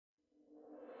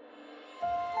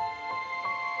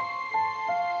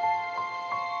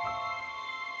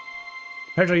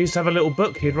Pedro used to have a little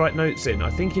book he'd write notes in.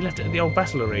 I think he left it at the old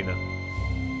battle arena.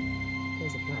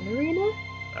 There's a battle arena?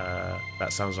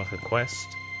 That sounds like a quest.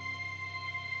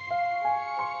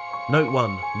 Note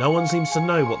 1. No one seems to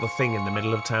know what the thing in the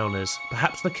middle of town is.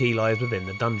 Perhaps the key lies within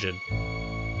the dungeon.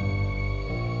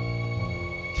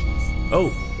 Oh!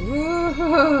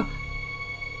 Whoa.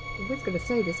 I was going to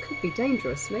say, this could be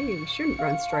dangerous. Maybe we shouldn't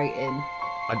run straight in.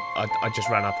 I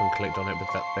just ran up and clicked on it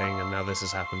with that thing, and now this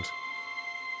has happened.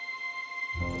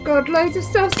 God, loads of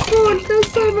stuff spawned.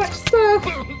 There's so much stuff.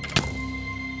 I'm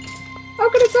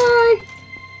going to die.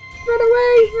 Run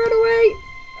away, run away.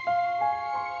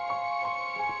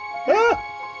 Ah!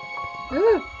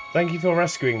 Ah. Thank you for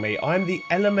rescuing me. I'm the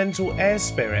elemental air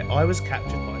spirit. I was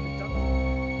captured by the dungeon.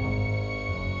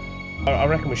 I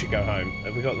reckon we should go home.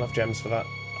 Have we got enough gems for that?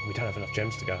 Oh, we don't have enough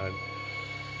gems to go home.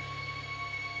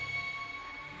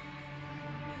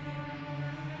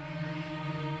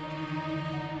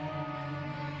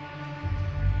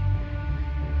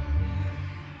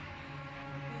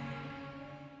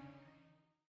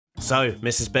 So,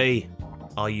 Mrs. B,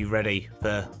 are you ready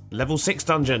for level 6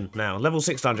 dungeon now? Level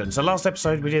 6 dungeon. So last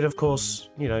episode we did, of course,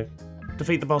 you know,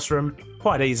 defeat the boss room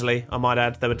quite easily, I might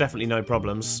add. There were definitely no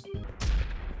problems.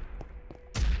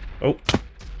 Oh,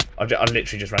 I literally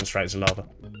just ran straight into lava.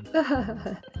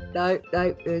 No,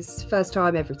 it was first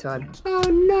time every time. Oh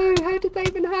no, how did that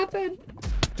even happen?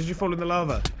 Did you fall in the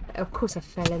lava? Of course I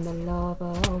fell in the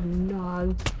lava, oh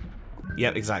no.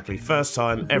 Yep, exactly. First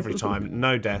time, every time,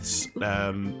 no deaths.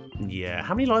 Yeah.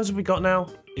 How many lives have we got now?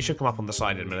 It should come up on the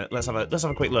side in a minute. Let's have a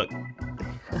quick look.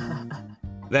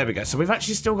 There we go. So we've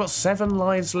actually still got 7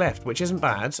 lives left, which isn't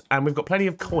bad, and we've got plenty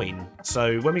of coin.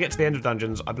 So when we get to the end of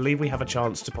dungeons, I believe we have a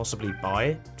chance to possibly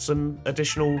buy some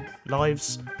additional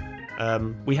lives.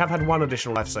 We have had 1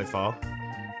 additional life so far.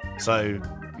 So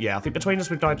yeah, I think between us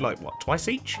we've died like what, twice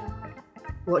each?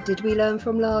 What did we learn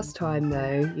from last time,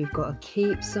 though? You've got to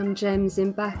keep some gems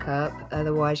in backup,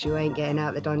 otherwise you ain't getting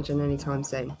out the dungeon anytime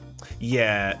soon.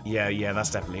 Yeah, that's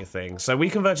definitely a thing. So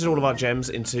we converted all of our gems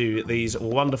into these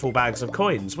wonderful bags of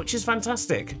coins, which is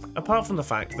fantastic. Apart from the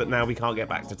fact that now we can't get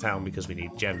back to town because we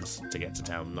need gems to get to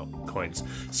town, not coins.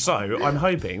 So I'm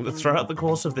hoping that throughout the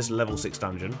course of this level 6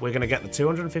 dungeon, we're going to get the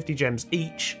 250 gems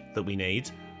each that we need,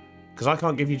 because I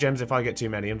can't give you gems if I get too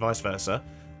many and vice versa.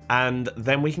 And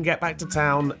then we can get back to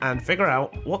town and figure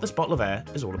out what this bottle of air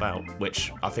is all about,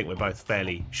 which I think we're both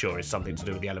fairly sure is something to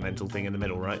do with the elemental thing in the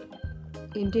middle, right?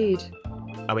 Indeed.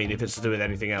 I mean, if it's to do with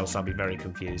anything else, I'll be very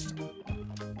confused.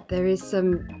 There is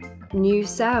some new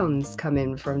sounds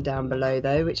coming from down below,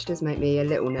 though, which does make me a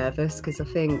little nervous, because I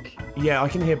think... Yeah, I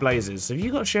can hear blazes. Have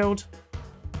you got a shield?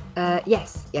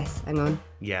 Yes, hang on.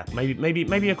 Yeah,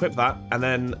 maybe equip that, and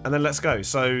then let's go.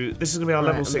 So this is gonna be our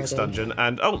level 6 dungeon,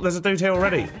 and oh, there's a dude here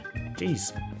already.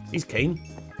 Jeez, he's keen.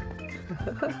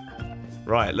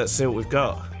 Right, let's see what we've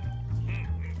got.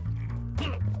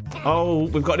 Oh,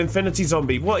 we've got an infinity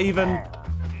zombie. What even?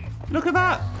 Look at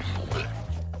that.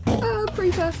 Oh,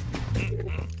 creeper.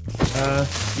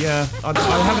 Yeah, I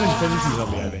have an infinity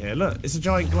zombie over here. Look, it's a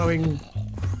giant glowy.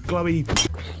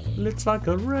 Looks like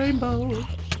a rainbow.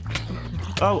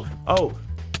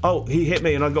 Oh, he hit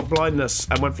me and I got blindness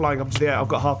and went flying up to the air. I've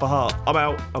got half a heart. I'm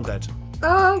out. I'm dead.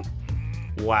 Oh!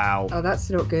 Wow. Oh, that's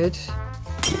not good.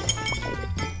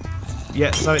 Yeah,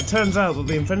 so it turns out that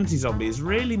the infinity zombie is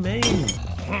really mean.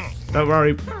 Don't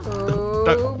worry.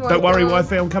 Oh, don't worry,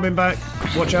 wifey, I'm coming back.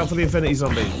 Watch out for the infinity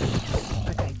zombie.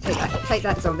 Okay, take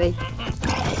that zombie.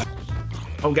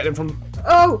 I'm getting from...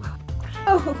 Oh!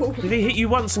 Did he hit you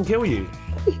once and kill you?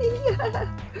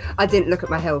 Yeah. I didn't look at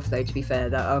my health, though, to be fair.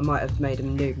 That I might have made a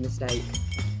noob mistake.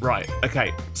 Right,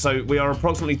 okay. So we are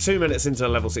approximately 2 minutes into a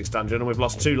level 6 dungeon and we've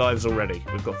lost 2 lives already.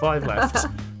 We've got 5 left.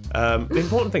 The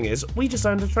important thing is, we just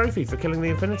earned a trophy for killing the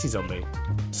infinity zombie.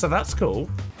 So that's cool.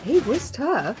 He was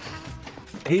tough.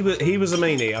 He was a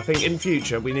meanie. I think in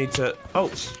future we need to... Oh,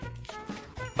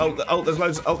 there's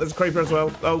loads... Oh, there's a creeper as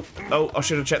well. Oh, I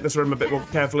should have checked this room a bit more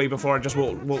carefully before I just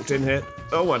walked in here.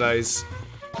 Oh, my days.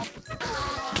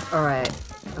 Alright,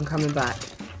 I'm coming back.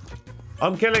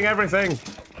 I'm killing everything.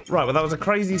 Right, well, that was a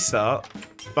crazy start,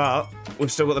 but we've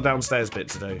still got the downstairs bit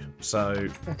to do, so...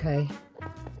 Okay.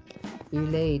 You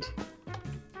lead.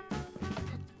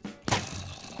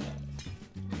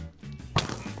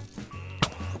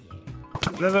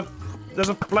 There's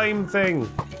a flame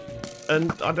thing,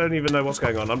 and I don't even know what's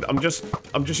going on. I'm just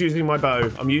using my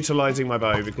bow. I'm utilising my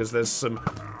bow because there's some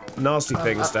nasty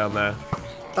things down there.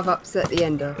 I've upset the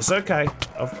ender. It's okay.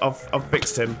 I've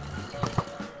fixed him.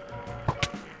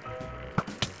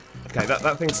 Okay,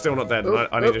 that thing's still not dead.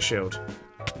 I need a shield.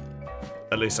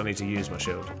 At least I need to use my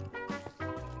shield.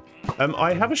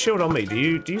 I have a shield on me.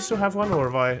 Do you still have one, or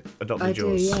have I adopted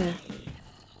yours? I do,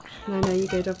 yeah. No, you're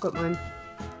good. I've got mine.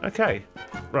 Okay,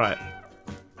 right.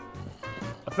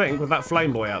 I think with that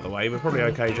flame boy out of the way, we're probably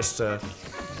okay just to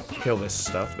kill this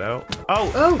stuff now. Oh!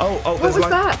 What was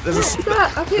that? What was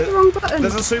that? I've hit the wrong button.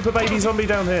 There's a super baby zombie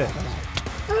down here.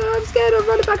 Oh, I'm scared. I'm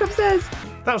running back upstairs.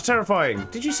 That was terrifying.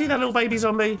 Did you see that little baby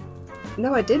zombie?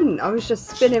 No, I didn't. I was just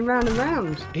spinning round and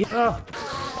round.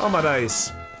 Oh my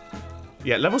days.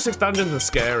 Yeah, level 6 dungeons are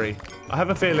scary. I have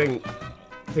a feeling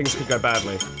things could go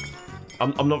badly.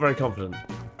 I'm not very confident.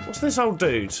 What's this old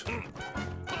dude?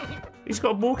 He's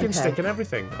got a walking stick and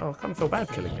everything. Oh, I kind of feel bad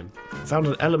killing him. Found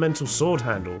an elemental sword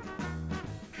handle.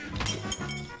 I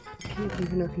keep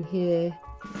thinking I can hear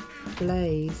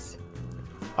Blaze.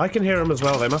 I can hear him as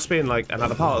well. They must be in like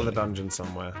another part of the dungeon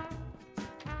somewhere.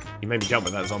 You made me jump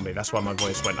with that zombie. That's why my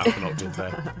voice went up an octave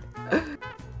there.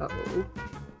 Uh-oh.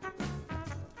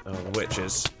 Oh, the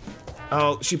witches.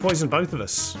 Oh, she poisoned both of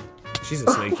us. She's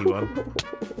a sneaky one.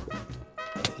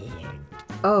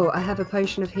 Oh, I have a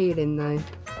potion of healing though.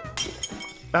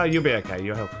 Oh, you'll be okay.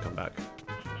 Your health will come back.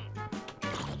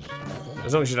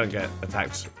 As long as you don't get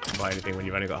attacked by anything when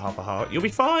you've only got half a heart, you'll be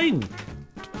fine!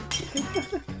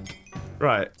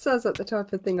 Right. Sounds like the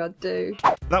type of thing I'd do.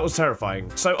 That was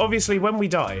terrifying. So obviously when we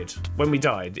died,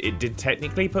 it did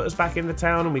technically put us back in the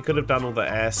town and we could have done all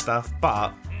the air stuff,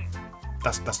 but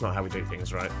that's not how we do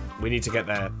things, right? We need to get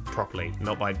there properly,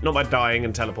 not by dying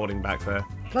and teleporting back there.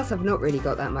 Plus, I've not really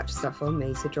got that much stuff on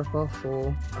me to drop off,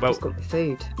 or I've just got my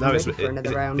food. No, it's for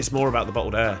another round. It's more about the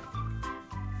bottled air.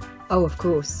 Oh, of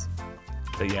course.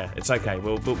 But yeah, it's okay.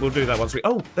 We'll do that once we.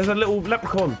 Oh, there's a little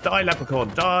leprechaun. Die,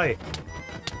 leprechaun, die!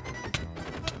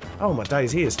 Oh my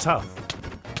days, he is tough.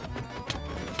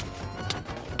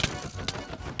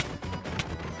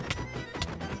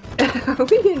 Are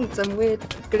we in some weird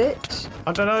glitch?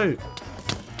 I don't know.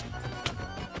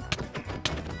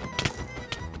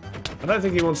 I don't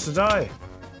think he wants to die.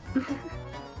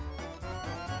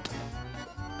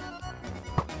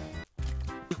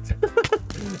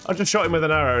 I just shot him with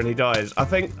an arrow and he dies. I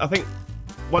think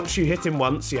once you hit him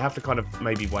once, you have to kind of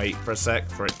maybe wait for a sec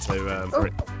for it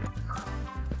to.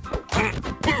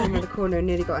 I'm in the corner and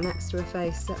nearly got an axe to her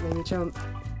face. That made me jump.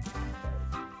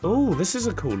 Oh, this is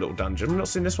a cool little dungeon. I've not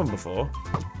seen this one before.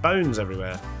 There's bones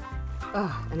everywhere.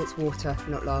 Ah, and it's water,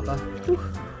 not lava. Oof.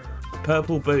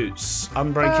 Purple boots.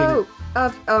 Unbreaking.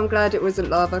 Oh, I'm glad it wasn't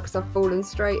lava because I've fallen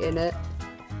straight in it.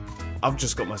 I've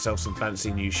just got myself some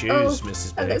fancy new shoes,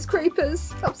 Mrs. B. And there's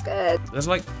creepers. I'm scared. There's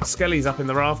like skellies up in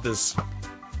the rafters.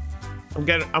 I'm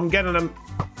getting them.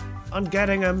 I'm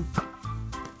getting them.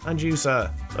 And you,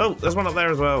 sir. Oh, there's one up there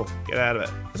as well. Get out of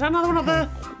it. Is there another one up there?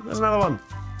 There's another one.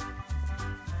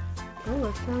 Oh,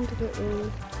 I found a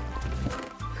little...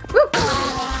 Woo!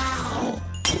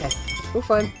 Okay, all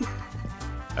fine.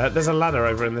 There's a ladder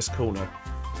over in this corner,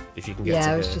 if you can get to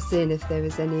Yeah, I was just seeing if there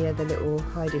was any other little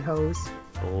hidey holes.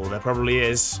 Oh, there probably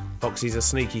is. Foxy's a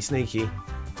sneaky. I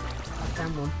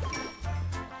found one.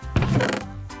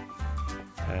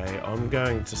 Okay, I'm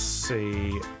going to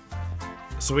see...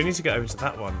 So we need to get over to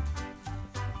that one.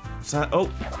 So, oh,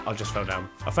 I just fell down.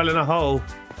 I fell in a hole.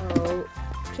 Oh,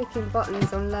 clicking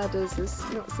buttons on ladders is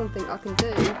not something I can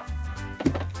do.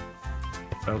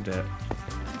 Oh dear.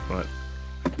 Right.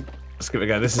 Let's give it a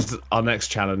go. This is our next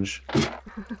challenge.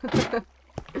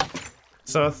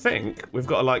 So I think we've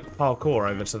got to like parkour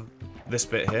over to this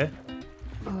bit here.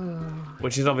 Oh.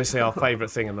 Which is obviously our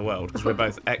favourite thing in the world because we're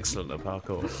both excellent at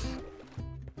parkour.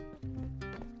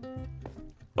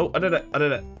 Oh, I did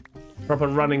it. Proper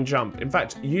running jump. In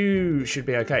fact, you should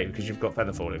be okay because you've got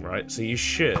feather falling, right? So you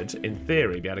should, in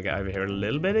theory, be able to get over here a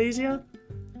little bit easier.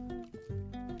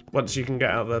 Once you can get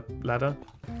out of the ladder.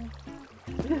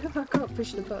 I can't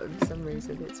push the button for some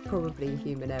reason. It's probably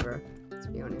human error, to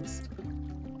be honest.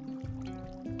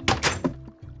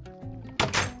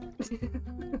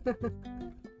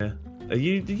 Yeah. Are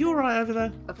you alright over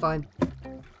there? I'm fine.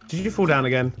 Did you fall down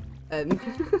again? I'm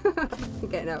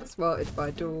getting outsmarted by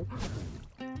a door.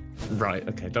 Right,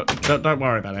 okay. Don't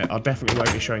worry about it. I definitely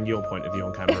won't be showing your point of view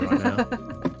on camera right now.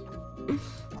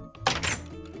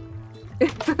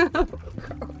 Oh,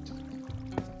 God.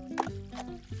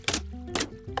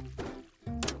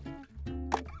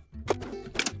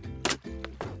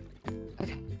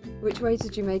 Okay. Which way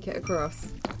did you make it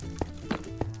across?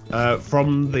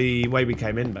 From the way we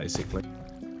came in, basically.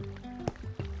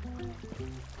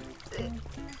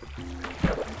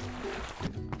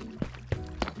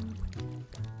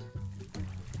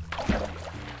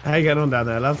 How you getting on down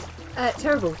there, love?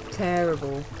 Terrible.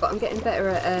 But I'm getting better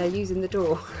at using the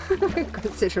door.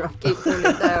 Consider I keep falling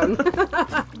down.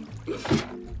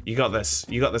 You got this.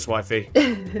 You got this, wifey.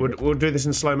 We'll do this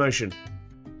in slow motion.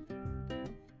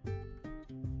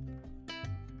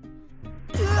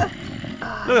 Look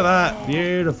at that.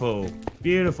 Beautiful.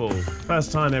 Beautiful.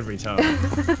 First time every time.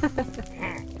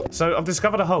 So I've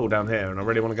discovered a hole down here and I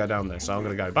really want to go down there, so I'm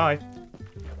going to go. Bye.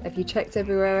 Have you checked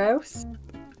everywhere else?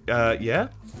 Yeah.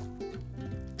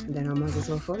 Then I might as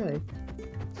well follow.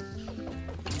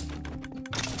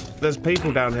 There's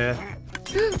people down here.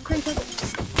 Creeper.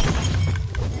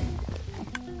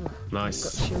 Nice.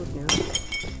 Got a shield now.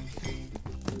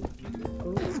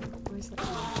 Oh, where's that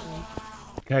one?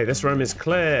 Okay, this room is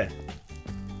clear.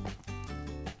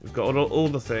 We've got all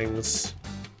the things.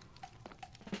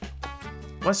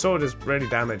 My sword is really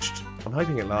damaged. I'm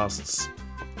hoping it lasts.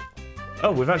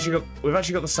 Oh, we've actually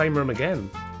got the same room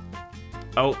again.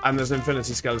 Oh, and there's an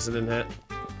infinity skeleton in here.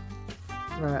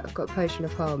 Right, I've got a potion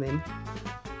of harming.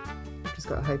 I've just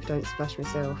got to hope I don't splash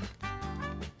myself.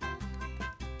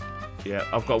 Yeah,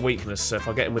 I've got weakness, so if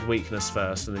I get him with weakness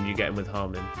first and then you get him with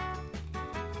harming,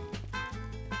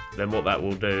 then what that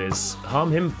will do is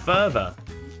harm him further.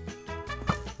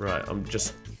 Right, I'm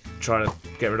just trying to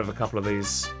get rid of a couple of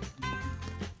these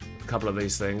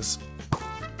things.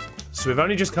 So we've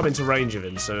only just come into range of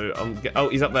him, so oh,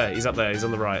 he's up there, he's up there, he's on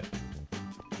the right.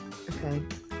 Okay.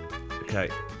 Okay.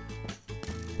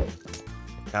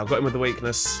 I've got him with the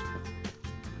weakness.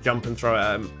 Jump and throw it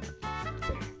at him.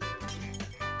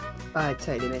 I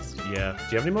totally missed. Yeah. Do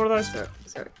you have any more of those?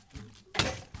 Sorry.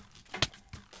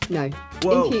 No.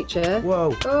 Whoa. In future.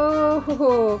 Whoa.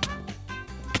 Oh.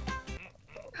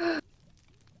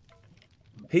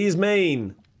 He's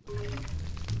mean.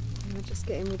 I'll just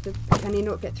get in with the... Can he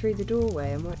not get through the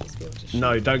doorway? I might just be able to shoot.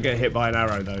 No, don't get hit by an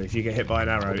arrow though. If you get hit by an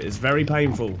arrow, it's very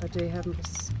painful. I do have a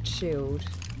shield.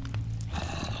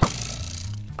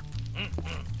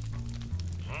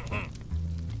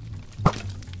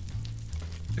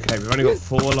 Okay, we've only got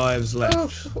 4 lives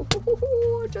left.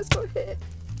 Oh, I just got hit.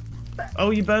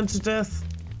 Oh, you burned to death?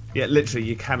 Yeah, literally,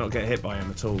 you cannot get hit by him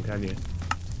at all, can you?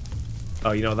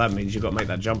 Oh, you know what that means? You've got to make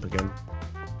that jump again.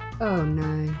 Oh,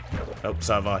 no. Oh,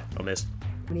 so have I. I missed.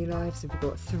 How many lives have we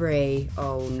got? 3.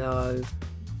 Oh, no.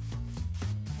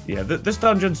 Yeah, this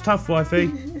dungeon's tough,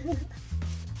 wifey.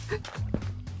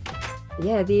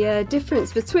 Yeah, the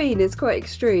difference between is quite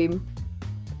extreme.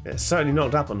 Yeah, it's certainly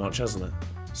knocked up a notch, hasn't it?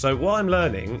 So what I'm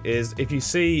learning is if you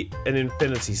see an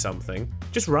infinity something,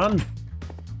 just run.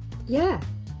 Yeah.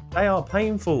 They are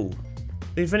painful.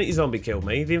 The infinity zombie killed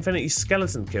me. The infinity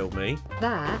skeleton killed me.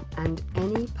 That and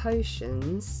any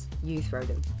potions, you throw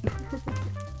them.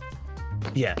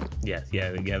 Yeah.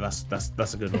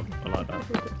 That's a good one. I like that.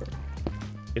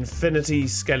 Infinity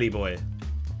Skelly Boy.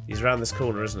 He's around this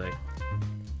corner, isn't he?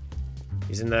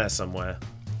 He's in there somewhere.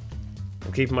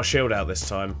 I'm keeping my shield out this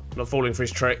time. Not falling for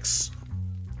his tricks.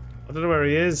 I don't know where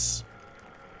he is.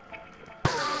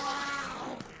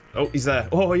 Oh, he's there.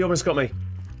 Oh, he almost got me.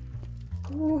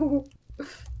 Ooh.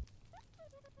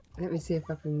 Let me see if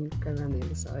I can go around the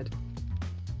other side.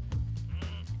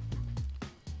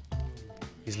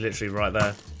 He's literally right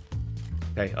there.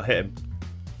 Okay, I hit him.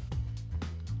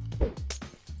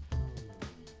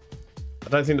 I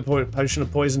don't think the potion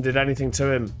of poison did anything to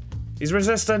him. He's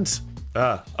resistant.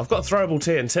 Ah, I've got throwable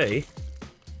TNT.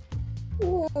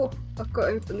 Oh, I've got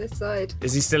him from this side.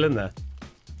 Is he still in there?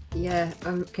 Yeah,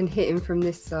 I can hit him from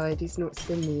this side. He's not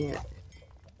seen me yet.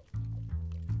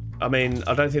 I mean,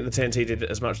 I don't think the TNT did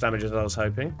as much damage as I was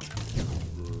hoping.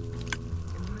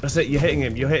 That's it, you're hitting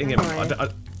him, you're hitting him.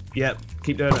 Yeah,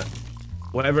 keep doing it.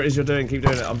 Whatever it is you're doing, keep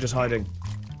doing it. I'm just hiding.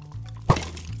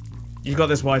 You got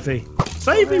this, wifey.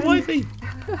 Save me, wifey!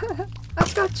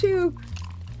 I've got you!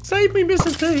 Save me,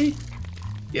 Mrs. T!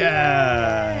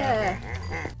 Yeah!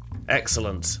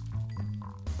 Excellent.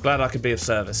 Glad I could be of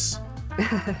service.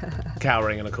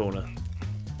 Cowering in a corner.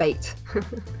 Bait.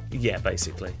 Yeah,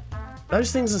 basically.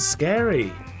 Those things are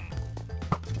scary.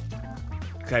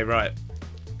 Okay, right.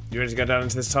 You ready to go down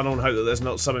into this tunnel and hope that there's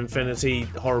not some infinity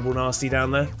horrible nasty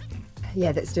down there?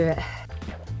 Yeah, let's do it.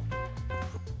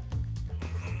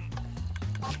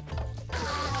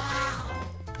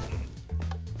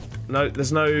 No,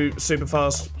 there's no super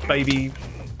fast baby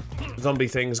zombie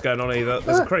things going on either.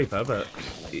 There's a creeper, but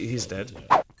he's dead.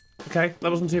 Okay, that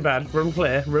wasn't too bad. Room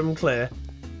clear, room clear.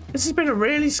 This has been a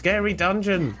really scary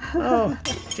dungeon. Oh,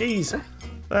 jeez.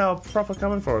 They are proper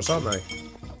coming for us, aren't they?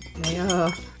 They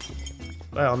are.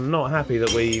 They are not happy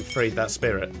that we freed that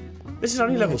spirit. This is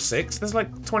only level 6. There's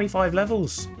like 25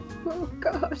 levels. Oh,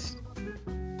 God.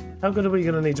 How good are we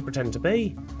going to need to pretend to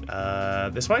be?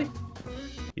 This way?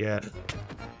 Yeah.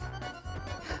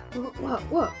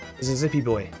 What? There's a zippy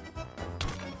boy.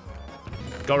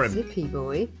 Got him. Zippy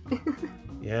boy.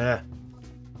 Yeah.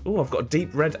 Oh, I've got a deep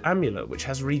red amulet, which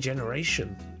has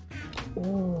regeneration.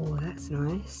 Oh, that's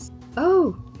nice.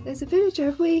 Oh, there's a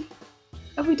villager. Have we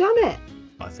done it?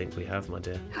 I think we have, my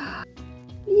dear.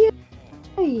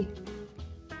 Yay!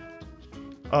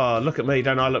 Oh, look at me.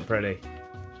 Don't I look pretty?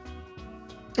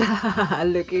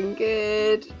 Looking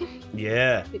good.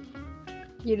 Yeah.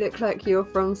 You look like you're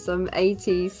from some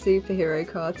 80s superhero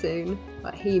cartoon,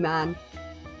 like He-Man.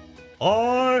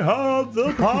 I have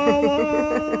the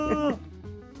power!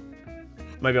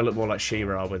 Maybe I look more like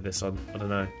She-Ra with this on. I don't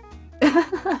know.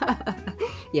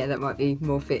 Yeah, that might be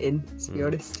more fitting, to be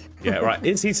honest. Yeah, right.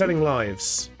 Is he selling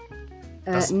lives?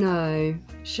 No.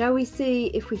 Shall we see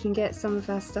if we can get some of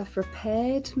our stuff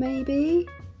repaired, maybe?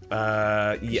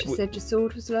 Yeah. You said your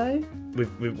sword was low?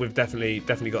 We've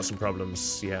definitely got some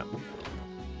problems, yeah.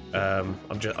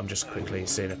 I'm just quickly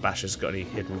seeing if Basher's got any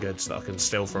hidden goods that I can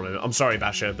steal from him. I'm sorry,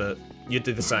 Basher, but you'd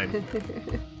do the same.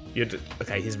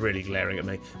 Okay, he's really glaring at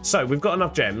me. So, we've got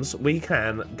enough gems. We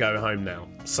can go home now.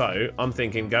 So, I'm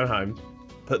thinking go home,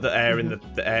 put the air in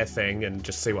the air thing and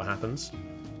just see what happens.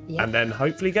 Yep. And then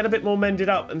hopefully get a bit more mended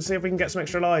up and see if we can get some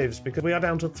extra lives, because we are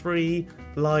down to 3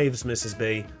 lives, Mrs.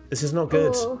 B. This is not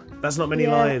good. Oh, that's not many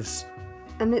lives.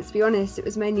 And let's be honest, it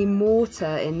was mainly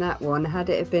mortar in that one. Had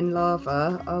it have been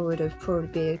lava, I would have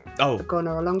probably gone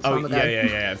a long time ago.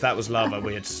 Yeah. If that was lava,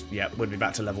 we'd be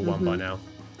back to level 1 by now.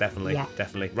 Definitely,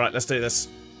 definitely. Right, let's do this.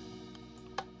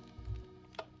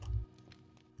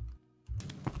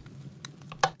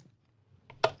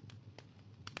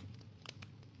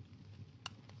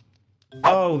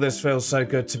 Oh, this feels so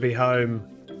good to be home.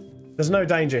 There's no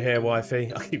danger here,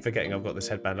 wifey. I keep forgetting I've got this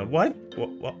headband on. What,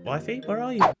 wifey? Where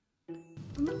are you? I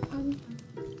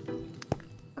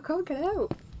can't get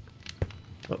out.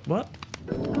 What?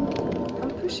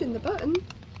 I'm pushing the button.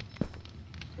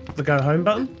 The go home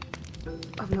button?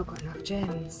 I've not got enough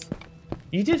gems.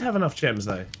 You did have enough gems,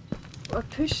 though. Well, I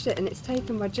pushed it and it's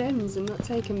taken my gems and not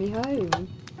taken me home.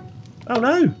 Oh,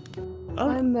 no!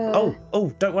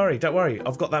 Oh, don't worry.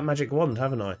 I've got that magic wand,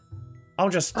 haven't I? I'll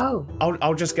just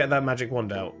get that magic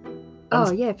wand out.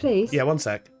 Yeah, please. Yeah, one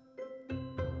sec.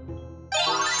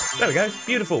 There we go.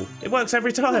 Beautiful. It works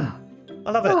every time.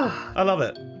 I love it. I love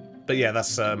it. But yeah,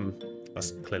 that's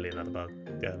clearly another bug.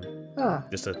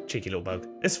 Just a cheeky little bug.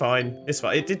 It's fine. It's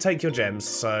fine. It did take your gems,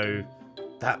 so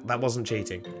that wasn't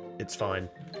cheating. It's fine.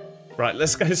 Right,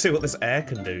 let's go see what this air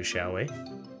can do, shall we?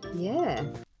 Yeah.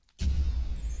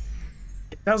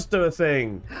 It does do a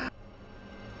thing.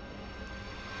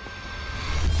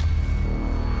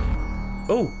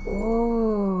 Oh.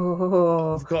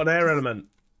 I've got an air element.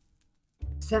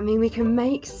 Does that mean we can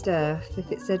make stuff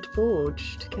if it said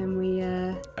forged? Can we,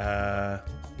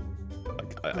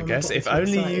 I guess if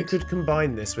only you could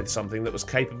combine this with something that was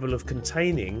capable of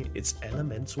containing its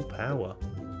elemental power.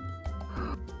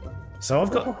 So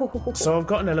I've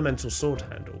got an elemental sword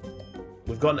handle.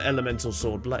 We've got an elemental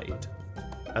sword blade.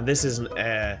 And this is an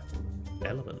air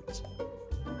element.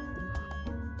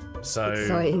 So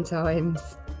exciting times.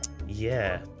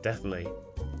 Yeah, definitely.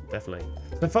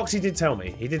 So Foxy did tell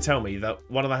me. He did tell me that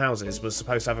one of the houses was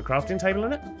supposed to have a crafting table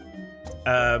in it.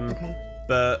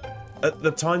 But at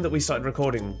the time that we started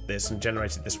recording this and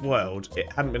generated this world,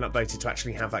 it hadn't been updated to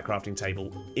actually have that crafting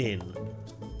table in.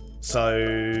 So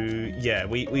yeah,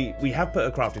 we have put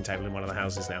a crafting table in one of the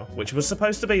houses now, which was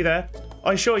supposed to be there.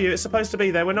 I assure you, it's supposed to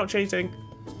be there. We're not cheating.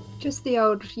 Just the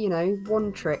old,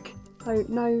 wand trick.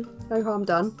 No harm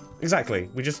done. Exactly.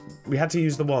 We had to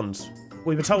use the wand.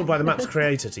 We were told by the map's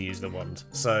creator to use the wand,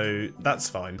 so that's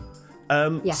fine.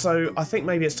 So I think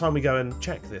maybe it's time we go and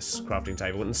check this crafting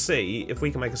table and see if we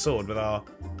can make a sword with our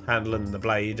handle and the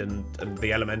blade and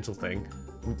the elemental thing.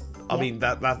 I mean,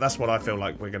 that's what I feel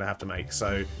like we're going to have to make.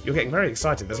 So you're getting very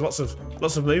excited. There's lots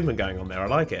of movement going on there. I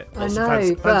like it. Lots of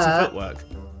fancy footwork.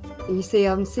 You see,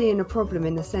 I'm seeing a problem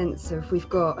in the sense of we've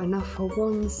got enough for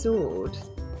one sword,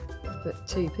 but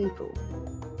 2 people.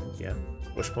 Yeah.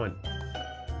 Which point?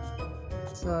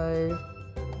 So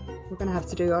we're going to have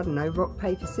to do, I don't know, rock,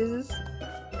 paper, scissors?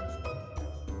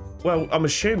 Well, I'm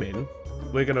assuming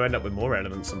we're going to end up with more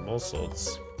elements and more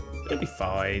swords. It'll be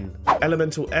fine.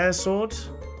 Elemental air sword?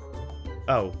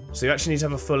 Oh, so you actually need to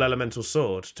have a full elemental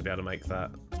sword to be able to make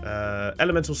that.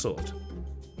 Elemental sword.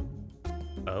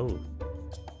 Oh,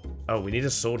 we need a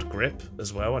sword grip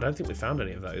as well. I don't think we found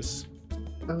any of those.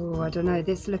 Oh, I don't know.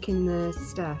 Let's look in the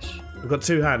stash. We've got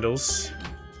 2 handles.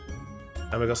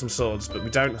 And we've got some swords, but we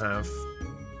don't have...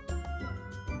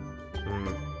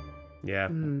 Yeah,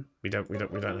 we don't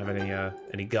have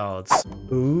any guards.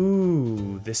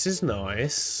 Ooh, this is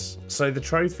nice. So the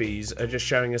trophies are just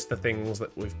showing us the things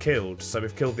that we've killed. So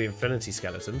we've killed the Infinity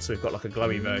Skeleton, so we've got like a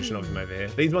glowy version of him over here.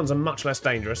 These ones are much less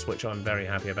dangerous, which I'm very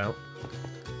happy about.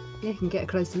 Yeah, you can get a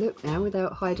closer look now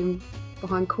without hiding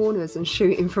behind corners and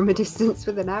shooting from a distance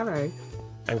with an arrow.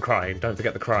 And crying, don't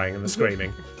forget the crying and the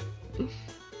screaming.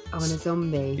 Oh, and a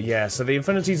zombie. Yeah, so the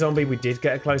Infinity Zombie, we did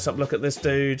get a close-up look at this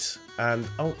dude. And,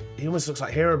 oh, he almost looks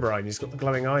like Herobrine. He's got the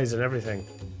glowing eyes and everything.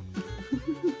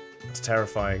 It's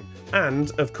terrifying.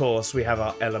 And, of course, we have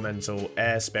our elemental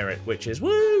air spirit, which is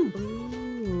woo!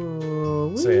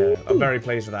 Ooh, So, yeah, I'm very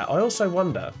pleased with that. I also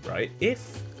wonder, right,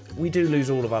 if we do lose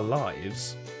all of our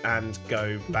lives and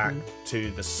go back to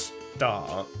the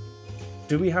start,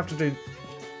 do we have to do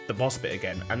the boss bit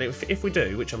again? And if we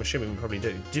do, which I'm assuming we probably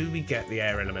do we get the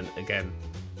air element again?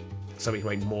 So we can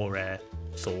make more air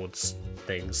swords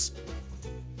things.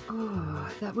 Oh,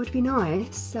 that would be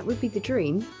nice. That would be the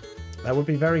dream. That would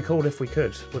be very cool if we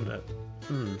could, wouldn't it?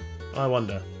 I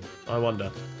wonder.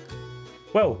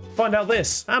 Well, find out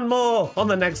this and more on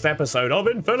the next episode of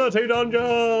Infinity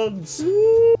Dungeons!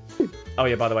 Oh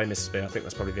yeah, by the way, Mrs. B, I think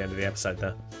that's probably the end of the episode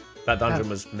there. That dungeon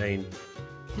was mean.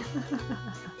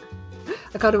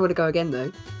 I kind of want to go again,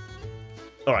 though.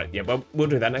 Alright, yeah, well, we'll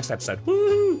do that next episode.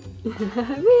 Woo!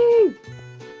 Woo!